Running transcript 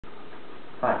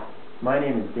Hi, my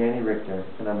name is Danny Richter,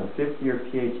 and I'm a fifth-year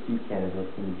PhD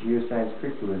candidate in the Geoscience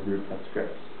Curricular Group at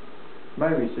Scripps. My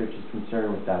research is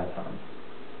concerned with diatoms.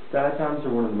 Diatoms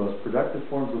are one of the most productive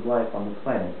forms of life on the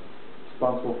planet,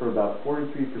 responsible for about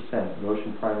 43% of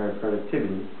ocean primary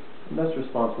productivity, and thus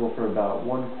responsible for about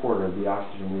 1/4 of the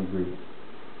oxygen we breathe.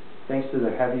 Thanks to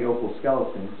their heavy opal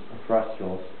skeletons, or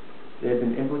frustules, they have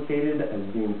been implicated as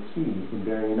being key in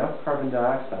bearing enough carbon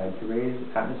dioxide to raise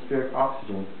atmospheric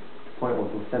oxygen to the point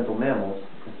where placental mammals,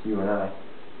 that's you and I,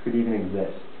 could even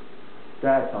exist.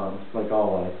 Diatoms, like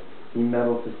all life, need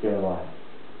metals to stay alive.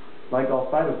 Like all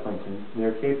phytoplankton, they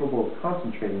are capable of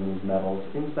concentrating these metals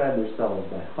inside their cells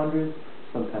by hundreds,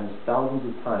 sometimes thousands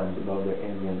of times above their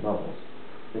ambient levels.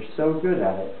 They're so good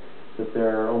at it that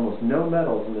there are almost no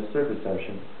metals in the surface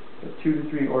ocean, but 2 to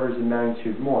 3 orders of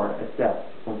magnitude more at depth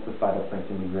once the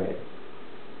phytoplankton degrades.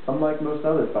 Unlike most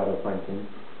other phytoplankton,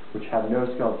 which have no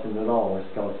skeleton at all or a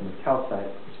skeleton of calcite,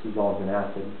 which dissolves in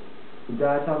acid, the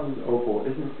diatom's opal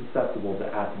isn't susceptible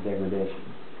to acid degradation.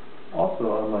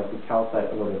 Also, unlike the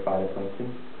calcite of other phytoplankton,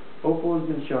 opal has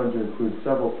been shown to include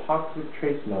several toxic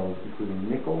trace metals including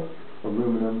nickel,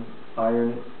 aluminum,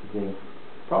 iron, zinc,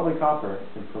 probably copper,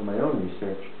 and from my own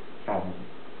research, cadmium.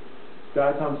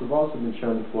 Diatoms have also been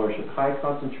shown to flourish at high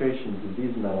concentrations of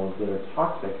these metals that are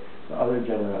toxic to other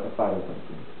genera of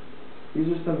phytoplankton. These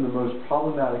are some of the most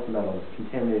problematic metals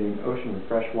contaminating the ocean and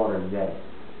fresh water today,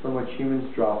 from which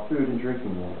humans draw food and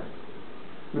drinking water.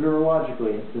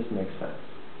 Mineralogically, this makes sense.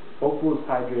 Opal is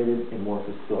hydrated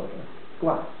amorphous silica,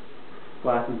 glass.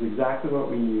 Glass is exactly what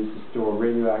we use to store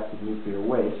radioactive nuclear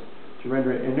waste to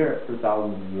render it inert for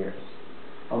thousands of years.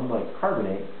 Unlike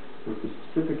carbonate, with a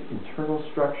specific internal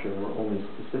structure where only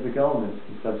specific elements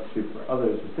can substitute for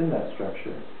others within that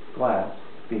structure, glass,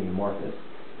 being amorphous,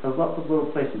 has lots of little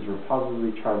places where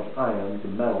positively charged ions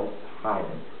and metals hide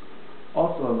in.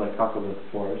 Also, unlike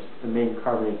coccolithophores, the main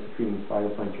carbonate-secreting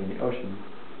phytoplankton in the ocean,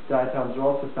 diatoms are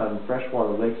also found in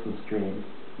freshwater lakes and streams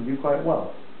and do quite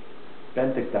well.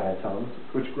 Benthic diatoms,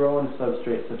 which grow on a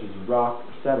substrate such as rock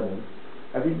or sediment,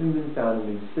 have even been found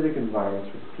in acidic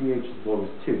environments with a pH as low as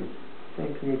 2.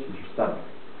 Same pH as your stomach.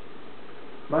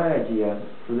 My idea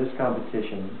for this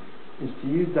competition is to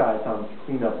use diatoms to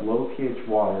clean up low pH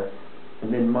water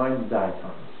and then mine the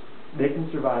diatoms. They can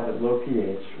survive at low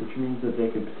pH, which means that they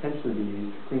could potentially be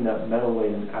used to clean up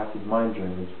metal-laden acid mine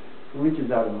drainage that leaches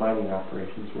out in mining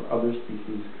operations where other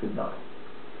species could not.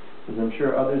 As I'm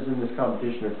sure others in this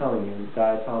competition are telling you,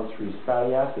 diatoms produce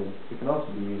fatty acids that can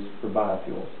also be used for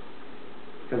biofuels.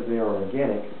 Because they are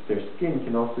organic, their skin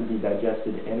can also be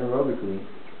digested anaerobically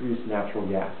to produce natural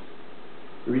gas.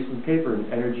 A recent paper in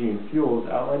Energy and Fuels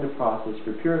outlined a process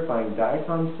for purifying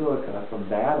diatom silica from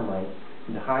diatomite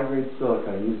into high-grade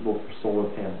silica usable for solar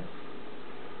panels.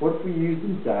 What if we use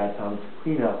these diatoms to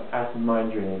clean up acid mine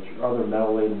drainage or other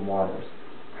metal-laden waters,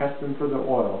 press them for the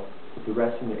oil, put the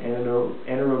rest in an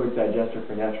anaerobic digester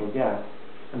for natural gas,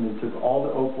 and then took all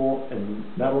the opal and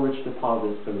metal-rich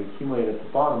deposits that would accumulate at the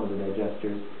bottom of the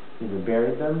digesters, either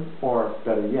buried them, or,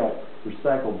 better yet,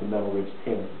 recycled the metal-rich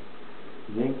tailings.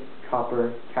 Zinc,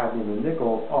 copper, cadmium, and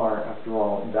nickel are, after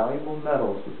all, valuable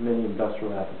metals with many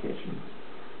industrial applications.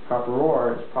 Copper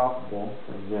ore is profitable,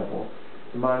 for example,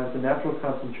 to mine with a natural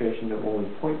concentration of only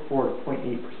 0.4 to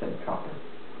 0.8% copper.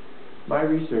 My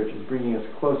research is bringing us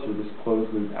closer to this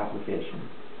closed-loop application.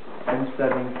 I'm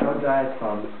studying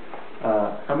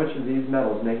how much of these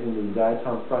metals make it into the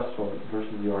diatom frustule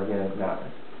versus the organic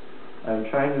matter. I'm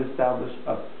trying to establish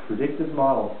a predictive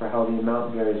model for how the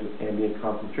amount varies with ambient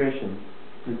concentration.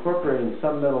 Incorporating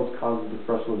some metals causes the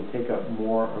frustule to take up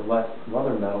more or less of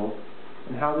other metals,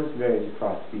 and how this varies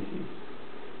across species.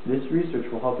 This research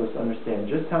will help us understand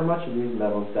just how much of these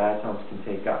metals diatoms can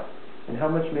take up, and how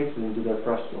much makes it into their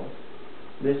frustules.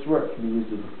 This work can be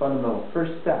used as a fundamental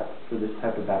first step for this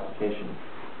type of application.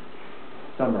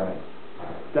 To summarize,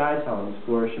 diatoms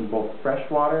flourish in both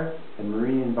freshwater and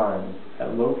marine environments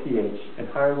at low pH and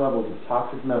higher levels of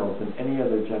toxic metals than any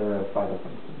other genera of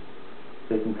phytoplankton.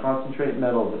 They can concentrate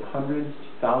metals at hundreds to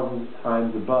thousands of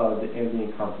times above the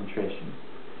ambient concentration.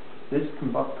 This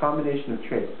combination of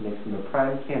traits makes them a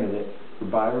prime candidate for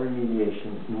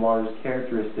bioremediation in waters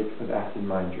characteristic of acid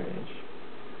mine drainage.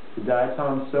 The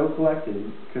diatoms so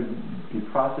collected could be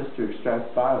processed to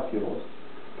extract biofuels,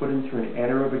 put into an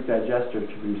anaerobic digester to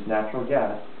produce natural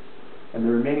gas, and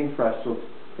the remaining frustules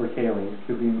or tailings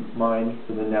could be mined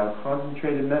for the now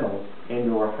concentrated metals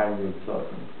and/or high-grade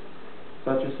silicon.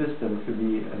 Such a system could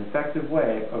be an effective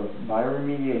way of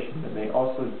bioremediation that may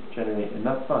also generate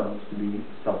enough funds to be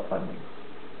self-funding.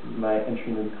 This is my entry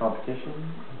into the competition.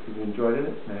 I hope you enjoyed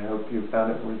it, and I hope you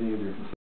found it worthy of your consideration.